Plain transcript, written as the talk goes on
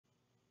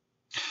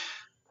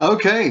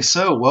Okay,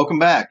 so welcome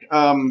back.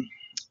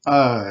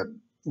 Uh,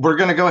 we're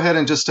going to go ahead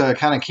and just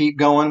kind of keep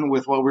going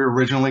with what we were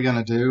originally going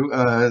to do.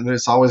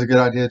 It's always a good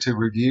idea to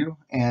review,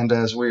 and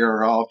as we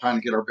are all trying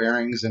to get our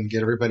bearings and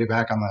get everybody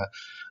back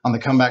on the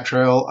comeback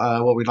trail,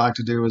 what we'd like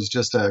to do is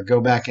just go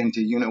back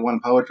into Unit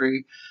 1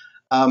 poetry.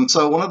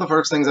 So one of the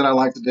first things that I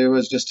like to do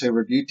is just to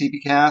review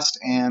TPCAST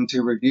and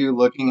to review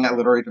looking at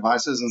literary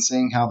devices and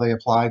seeing how they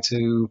apply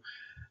to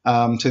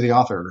the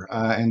author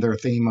and their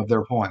theme of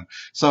their poem.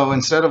 So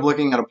instead of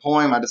looking at a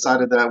poem, I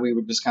decided that we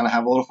would just kind of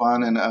have a little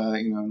fun and,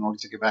 in order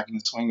to get back in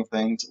the swing of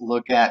things,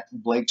 look at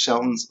Blake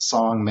Shelton's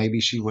song,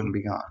 Maybe She Wouldn't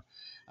Be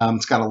Gone.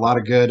 It's got a lot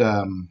of good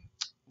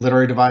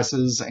literary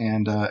devices,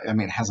 and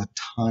it has a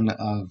ton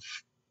of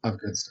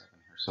good stuff in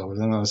here. So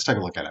then let's take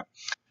a look at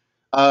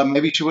it.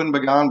 Maybe She Wouldn't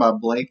Be Gone by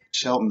Blake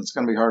Shelton. It's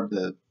going to be hard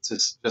to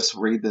just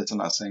read this and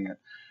not sing it.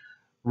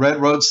 Red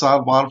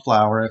roadside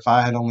wildflower, if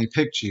I had only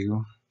picked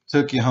you,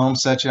 took you home,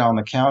 set you on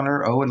the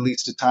counter. Oh, at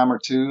least a time or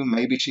two.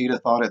 Maybe she'd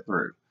have thought it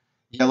through.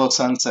 Yellow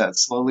sunset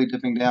slowly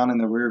dipping down in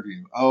the rear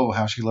view. Oh,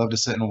 how she loved to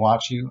sit and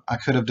watch you. I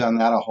could have done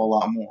that a whole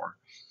lot more.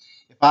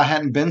 If I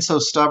hadn't been so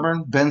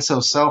stubborn, been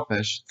so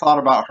selfish, thought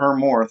about her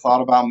more,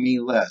 thought about me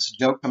less,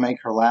 joked to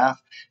make her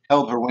laugh,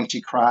 held her when she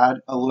cried,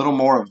 a little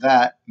more of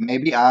that,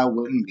 maybe I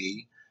wouldn't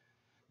be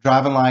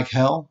driving like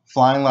hell,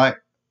 flying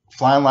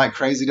like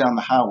crazy down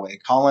the highway,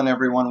 calling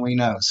everyone we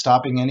know,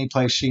 stopping any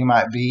place she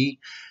might be,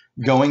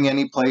 going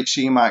any place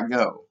she might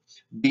go,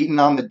 beating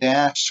on the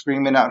dash,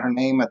 screaming out her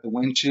name at the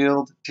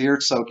windshield,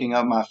 tears soaking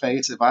up my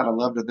face. If I'd have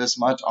loved her this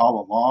much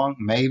all along,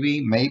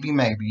 maybe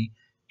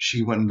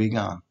she wouldn't be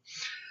gone.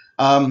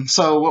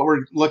 So what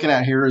we're looking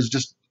at here is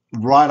just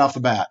right off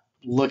the bat,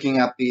 looking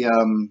at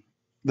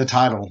the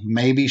title,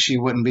 Maybe She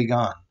Wouldn't Be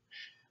Gone.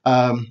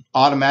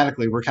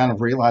 Automatically, we're kind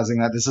of realizing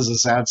that this is a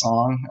sad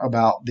song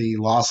about the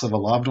loss of a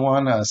loved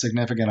one, a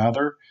significant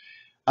other,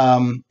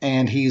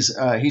 and he's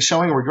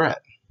showing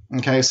regret.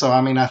 Okay, so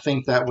I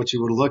think that what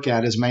you would look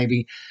at is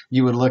maybe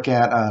you would look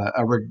at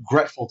a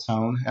regretful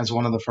tone as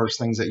one of the first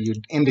things that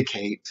you'd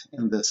indicate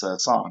in this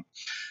song.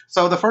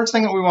 So the first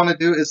thing that we want to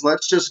do is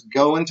let's just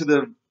go into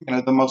the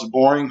most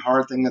boring,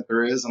 hard thing that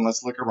there is, and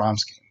let's look at rhyme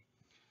scheme.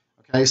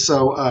 Okay,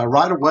 so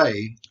right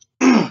away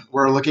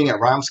we're looking at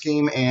rhyme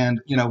scheme,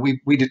 and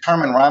we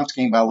determine rhyme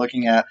scheme by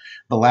looking at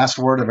the last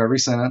word of every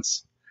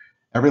sentence,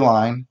 every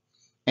line,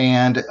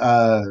 and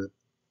the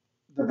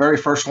very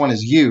first one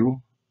is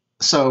you.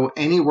 So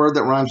any word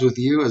that rhymes with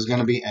you is going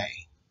to be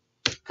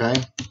A. Okay.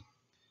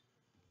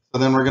 So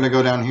then we're going to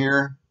go down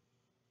here.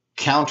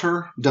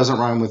 Counter doesn't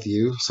rhyme with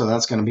you, so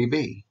that's going to be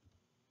B.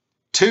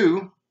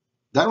 To,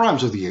 that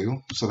rhymes with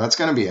you, so that's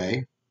going to be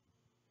A.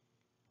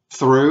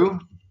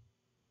 Through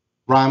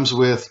rhymes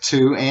with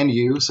to and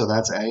you, so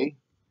that's A.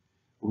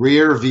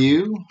 Rear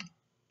view,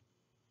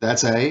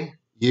 that's A.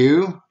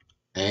 You,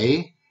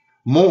 A.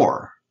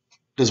 More.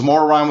 Does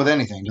more rhyme with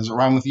anything? Does it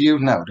rhyme with you?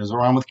 No. Does it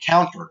rhyme with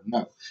counter?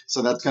 No.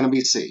 So that's going to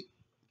be C.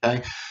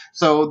 Okay.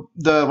 So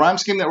the rhyme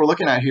scheme that we're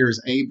looking at here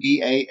is A,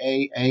 B,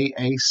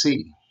 A,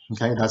 C.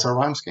 Okay. That's our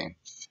rhyme scheme.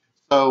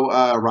 So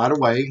right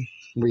away,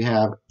 we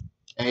have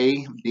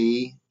A,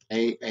 B,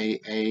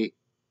 A,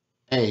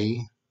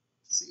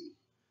 C.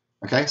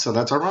 Okay. So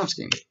that's our rhyme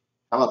scheme.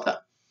 How about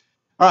that?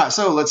 All right.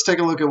 So let's take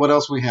a look at what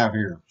else we have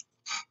here.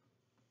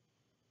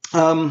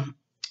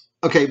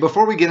 Okay,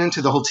 before we get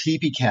into the whole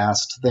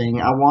TPCAST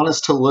thing, I want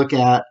us to look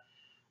at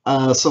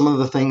some of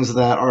the things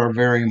that are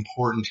very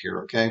important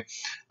here, okay?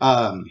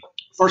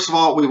 First of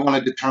all, we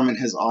want to determine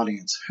his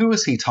audience. Who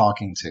is he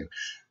talking to?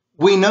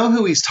 We know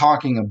who he's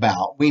talking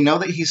about. We know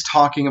that he's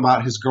talking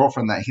about his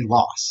girlfriend that he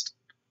lost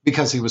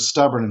because he was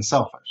stubborn and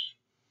selfish.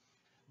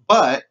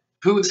 But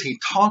who is he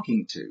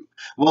talking to?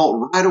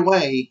 Well, right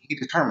away, he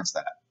determines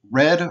that.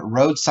 Red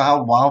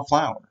roadside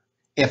wildflower.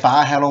 If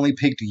I had only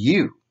picked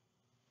you,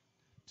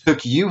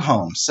 took you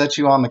home, set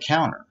you on the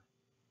counter.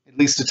 At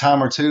least a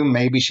time or two,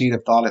 maybe she'd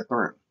have thought it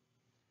through.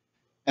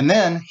 And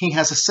then he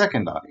has a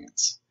second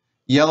audience.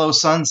 Yellow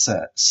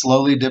sunset,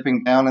 slowly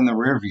dipping down in the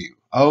rear view.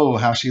 Oh,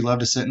 how she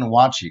loved to sit and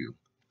watch you.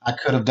 I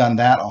could have done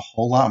that a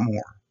whole lot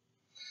more.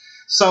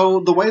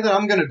 So the way that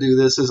I'm going to do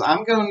this is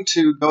I'm going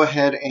to go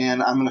ahead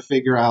and I'm going to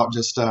figure out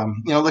just,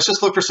 let's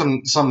just look for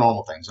some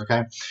normal things,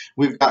 okay?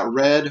 We've got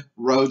red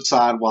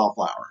roadside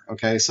wildflower,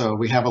 okay? So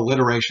we have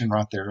alliteration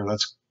right there.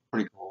 That's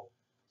pretty cool.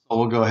 So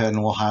we'll go ahead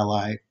and we'll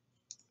highlight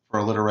for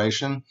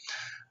alliteration.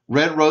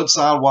 Red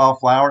roadside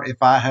wildflower,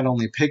 if I had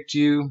only picked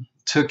you,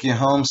 took you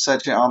home,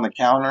 set you on the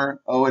counter,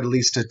 oh, at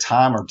least a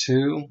time or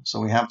two. So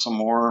we have some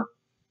more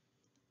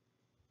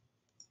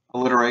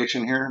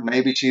alliteration here.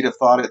 Maybe she'd have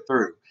thought it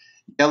through.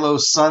 Yellow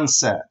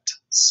sunset,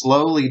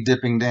 slowly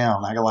dipping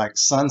down. I like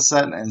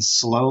sunset and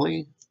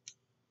slowly.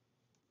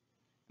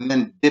 And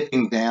then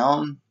dipping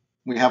down,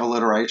 we have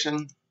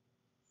alliteration.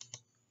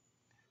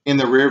 In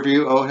the rear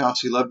view, oh, how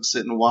she loved to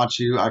sit and watch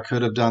you. I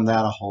could have done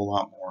that a whole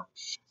lot more.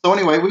 So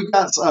anyway, we've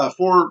got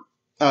four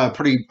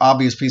pretty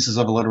obvious pieces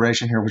of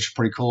alliteration here, which is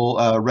pretty cool.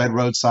 Red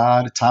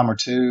roadside, a time or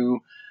two,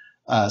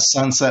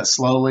 sunset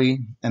slowly,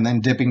 and then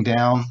dipping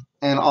down.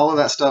 And all of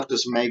that stuff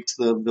just makes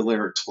the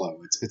lyrics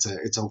flow. It's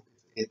a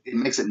It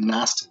makes it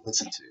nice to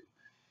listen to.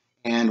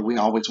 And we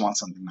always want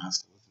something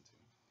nice to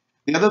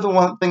listen to. The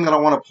one thing that I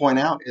want to point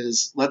out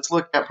is let's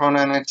look at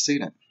pronoun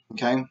antecedent.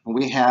 Okay,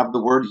 we have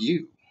the word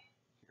you.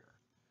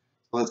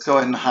 Let's go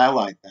ahead and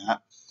highlight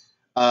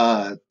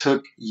that.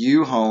 Took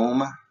you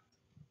home,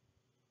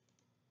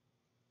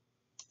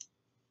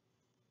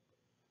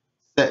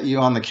 set you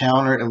on the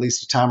counter at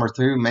least a time or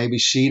two. Maybe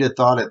she'd have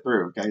thought it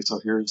through. Okay, so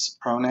here's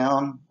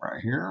pronoun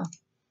right here.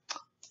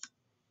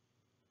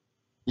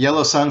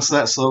 Yellow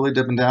sunset slowly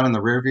dipping down in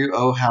the rear view.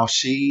 Oh, how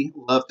she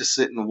loved to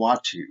sit and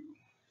watch you.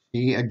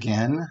 She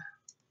again.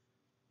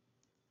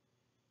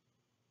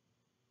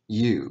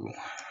 You.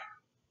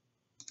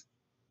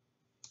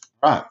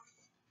 Right.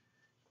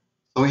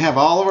 So we have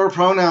all of our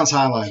pronouns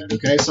highlighted.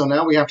 Okay, so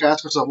now we have to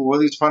ask ourselves, well, what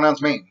do these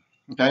pronouns mean?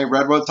 Okay,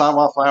 red rose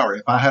sidewalk flower.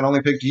 If I had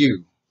only picked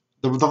you,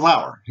 the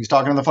flower. He's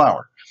talking to the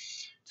flower.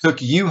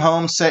 Took you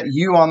home, set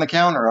you on the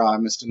counter. I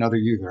missed another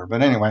you there.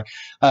 But anyway,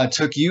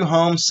 took you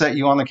home, set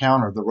you on the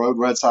counter. The road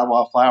red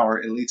sidewalk flower,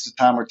 at least a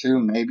time or two.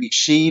 Maybe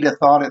she'd have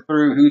thought it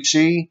through. Who's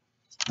she?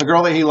 The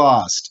girl that he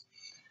lost.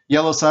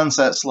 Yellow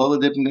sunset slowly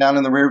dipping down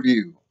in the rear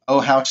view. Oh,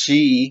 how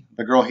she,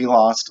 the girl he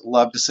lost,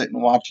 loved to sit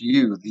and watch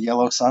you, the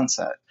yellow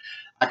sunset.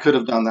 I could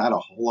have done that a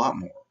whole lot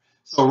more.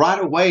 So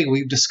right away,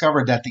 we've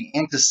discovered that the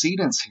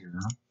antecedents here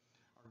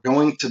are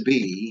going to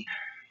be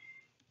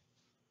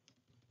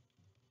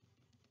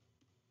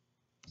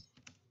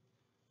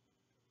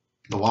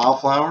the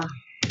wildflower,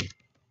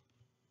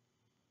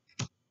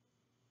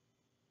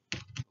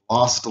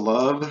 lost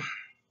love,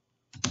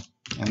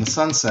 and the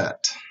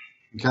sunset.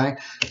 Okay,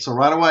 so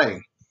right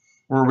away,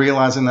 we're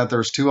realizing that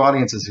there's two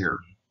audiences here.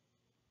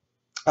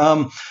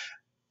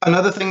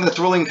 Another thing that's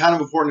really kind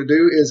of important to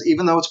do is,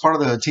 even though it's part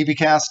of the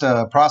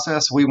TPCASTT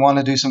process, we want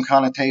to do some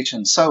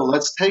connotation. So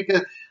let's take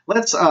it,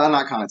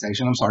 not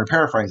connotation, I'm sorry,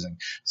 paraphrasing.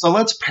 So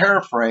let's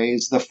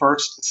paraphrase the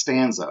first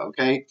stanza,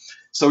 okay?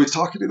 So he's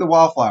talking to the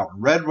wildflower,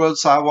 red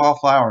roadside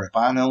wildflower. If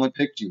I had only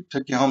picked you,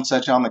 took you home,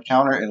 set you on the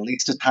counter at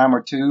least a time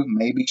or two,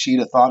 maybe she'd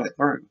have thought it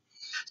through.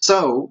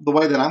 So the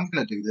way that I'm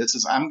going to do this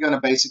is I'm going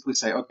to basically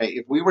say, okay,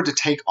 if we were to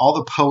take all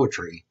the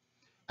poetry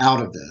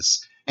out of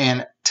this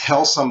and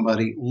tell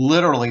somebody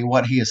literally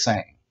what he is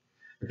saying,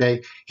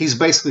 okay, he's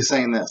basically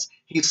saying this.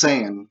 He's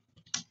saying,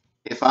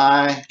 if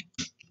I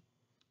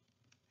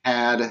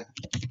had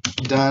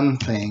done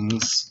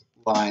things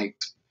like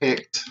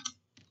picked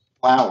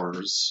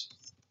flowers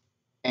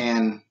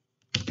and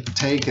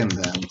taken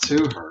them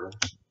to her,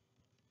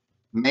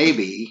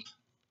 maybe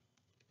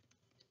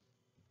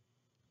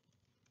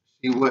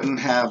she wouldn't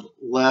have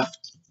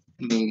left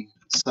me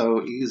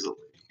so easily.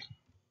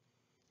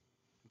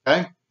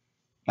 Okay?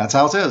 That's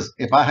how it is.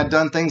 If I had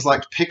done things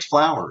like picked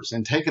flowers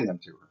and taken them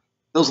to her,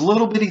 those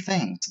little bitty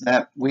things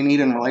that we need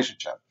in a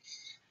relationship.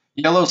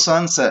 Yellow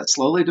sunset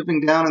slowly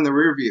dipping down in the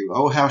rear view.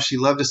 Oh, how she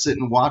loved to sit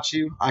and watch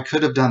you. I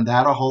could have done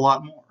that a whole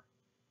lot more.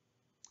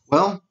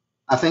 Well,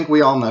 I think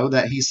we all know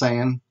that he's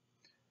saying,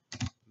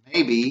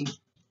 maybe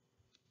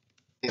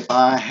if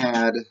I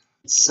had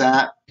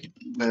sat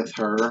with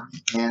her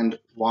and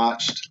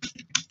watched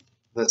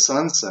the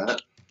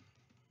sunset,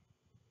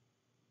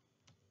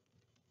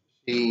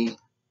 she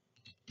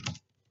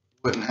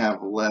wouldn't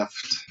have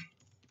left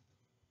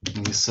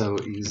me so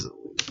easily.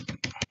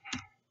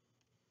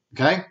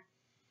 Okay?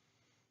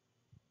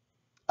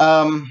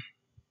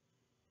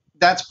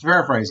 That's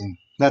paraphrasing.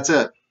 That's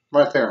it,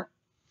 right there.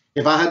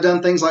 If I had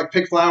done things like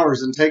pick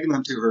flowers and taken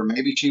them to her,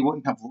 maybe she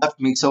wouldn't have left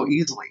me so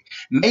easily.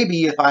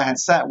 Maybe if I had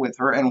sat with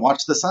her and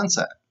watched the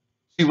sunset,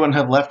 she wouldn't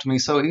have left me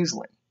so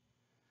easily.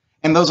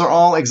 And those are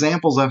all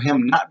examples of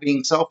him not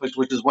being selfish,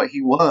 which is what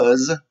he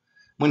was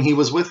when he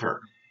was with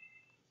her.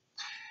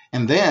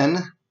 And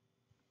then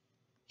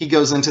he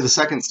goes into the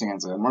second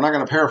stanza, and we're not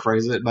going to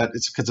paraphrase it, but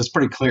it's because it's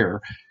pretty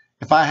clear.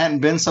 If I hadn't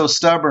been so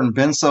stubborn,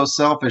 been so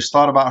selfish,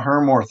 thought about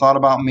her more, thought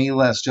about me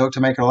less, joked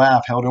to make her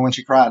laugh, held her when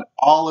she cried,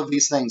 all of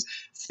these things.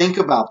 Think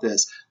about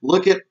this.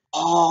 Look at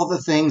all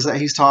the things that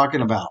he's talking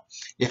about.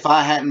 If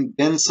I hadn't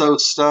been so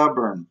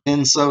stubborn,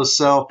 been so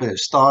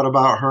selfish, thought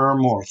about her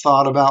more,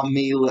 thought about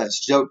me less,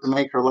 joked to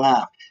make her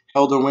laugh,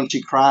 held her when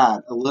she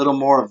cried, a little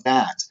more of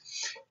that.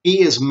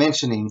 He is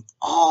mentioning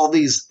all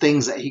these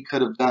things that he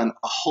could have done,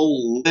 a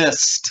whole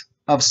list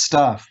of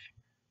stuff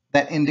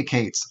that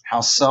indicates how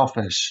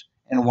selfish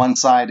and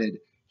one-sided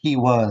he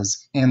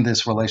was in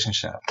this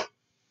relationship.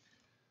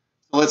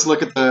 So let's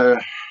look at the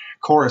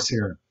chorus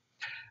here.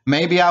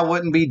 Maybe I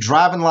wouldn't be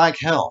driving like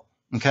hell.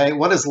 Okay,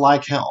 what is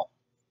like hell?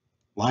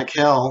 Like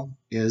hell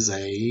is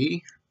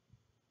a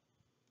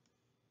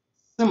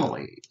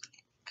simile.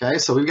 Okay,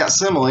 so we've got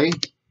simile.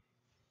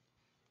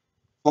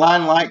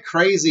 Flying like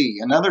crazy,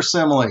 another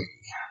simile.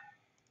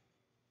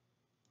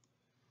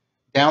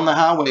 Down the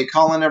highway,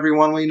 calling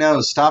everyone we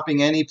know,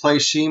 stopping any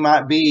place she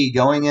might be,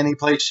 going any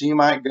place she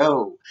might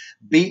go,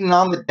 beating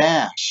on the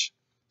dash,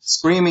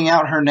 screaming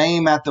out her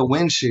name at the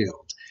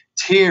windshield,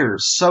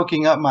 tears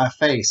soaking up my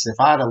face. If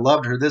I'd have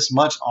loved her this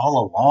much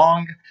all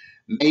along,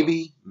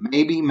 maybe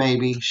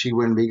she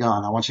wouldn't be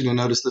gone. I want you to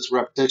notice this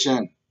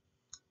repetition.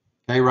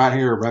 Okay, right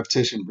here,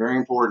 repetition, very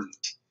important.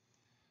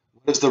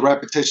 What does the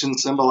repetition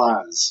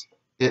symbolize?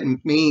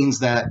 It means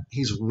that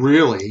he's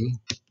really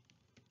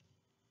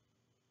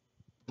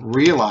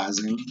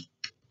realizing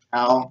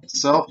how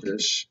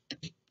selfish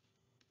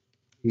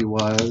he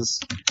was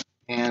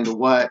and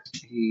what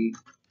he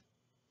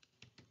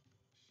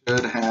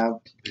should have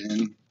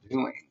been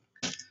doing.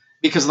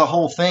 Because the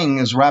whole thing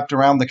is wrapped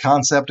around the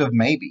concept of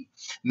maybe.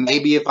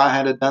 Maybe if I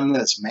had done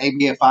this,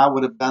 maybe if I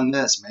would have done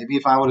this, maybe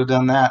if I would have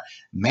done that,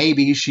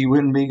 maybe she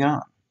wouldn't be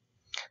gone.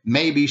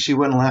 Maybe she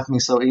wouldn't have left me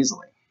so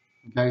easily.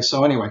 Okay,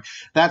 so anyway,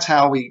 that's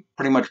how we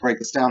pretty much break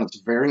this down. It's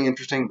very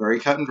interesting, very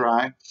cut and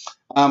dry.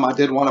 I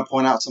did want to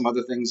point out some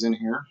other things in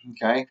here.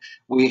 Okay,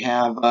 we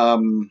have a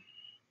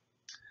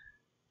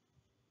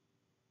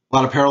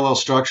lot of parallel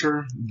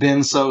structure.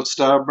 Been so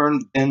stubborn,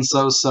 been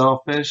so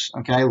selfish.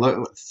 Okay,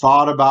 look,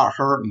 thought about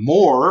her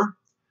more,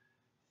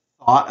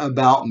 thought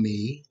about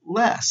me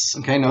less.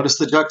 Okay, notice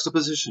the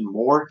juxtaposition,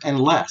 more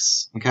and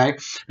less. Okay,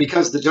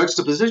 because the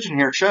juxtaposition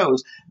here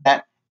shows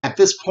that at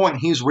this point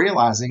he's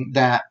realizing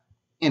that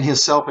in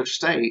his selfish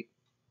state,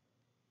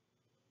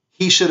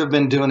 he should have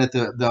been doing it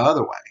the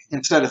other way.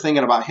 Instead of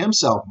thinking about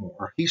himself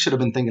more, he should have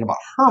been thinking about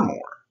her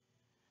more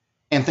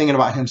and thinking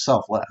about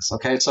himself less.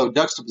 Okay, so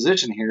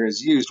juxtaposition here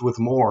is used with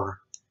more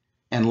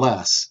and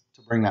less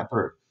to bring that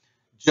through.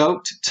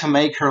 Joked to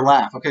make her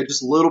laugh. Okay,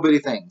 just little bitty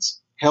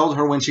things. Held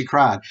her when she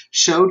cried.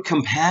 Showed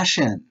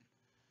compassion.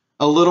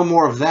 A little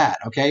more of that.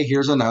 Okay,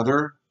 here's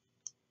another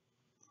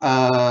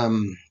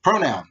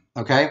pronoun.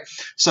 Okay,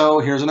 so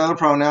here's another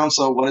pronoun.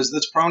 So what is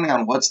this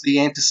pronoun? What's the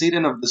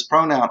antecedent of this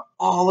pronoun?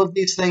 All of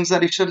these things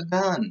that he should have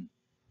done.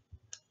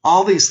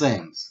 All these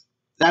things.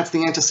 That's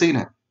the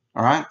antecedent.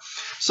 All right.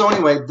 So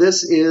anyway,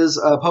 this is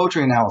a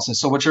poetry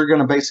analysis. So what you're going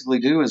to basically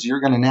do is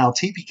you're going to now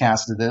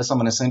TPCAST to this. I'm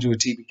going to send you a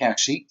TPCAST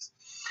sheet.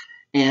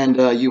 And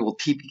you will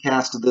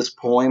TPCAST this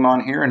poem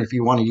on here. And if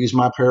you want to use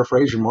my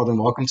paraphrase, you're more than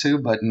welcome to.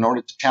 But in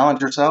order to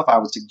challenge yourself, I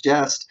would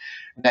suggest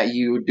that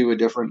you do a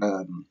different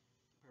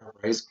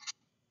paraphrase.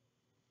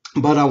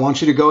 But I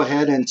want you to go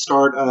ahead and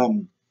start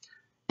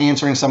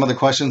answering some of the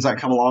questions that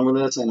come along with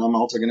this. And I'm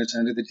also going to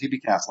send you the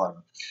TPCAST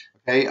letter.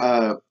 Okay,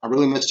 I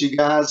really missed you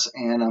guys,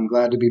 and I'm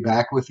glad to be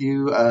back with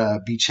you.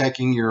 Be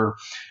checking your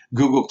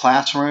Google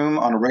Classroom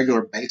on a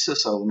regular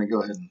basis. So let me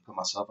go ahead and put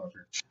myself up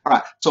here. All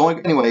right. So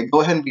anyway,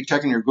 go ahead and be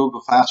checking your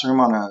Google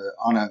Classroom on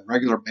a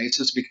regular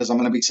basis, because I'm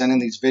going to be sending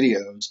these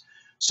videos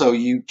so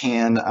you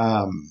can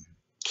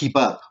keep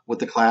up with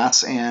the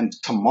class. And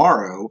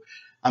tomorrow,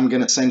 I'm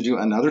going to send you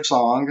another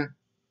song,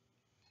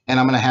 and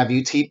I'm going to have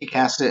you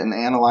TPCAST it and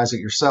analyze it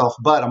yourself.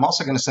 But I'm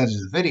also going to send you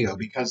the video,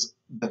 because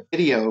the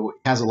video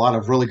has a lot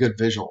of really good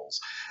visuals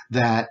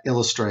that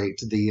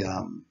illustrate the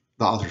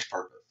author's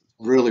purpose.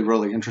 Really,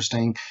 really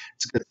interesting.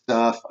 It's good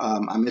stuff.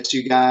 I missed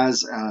you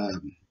guys.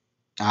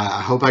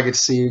 I hope I get to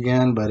see you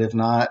again. But if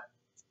not,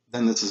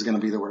 then this is going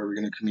to be the way we're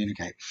going to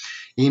communicate.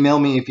 Email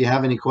me if you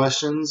have any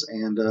questions,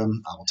 and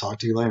I will talk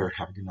to you later.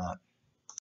 Have a good night.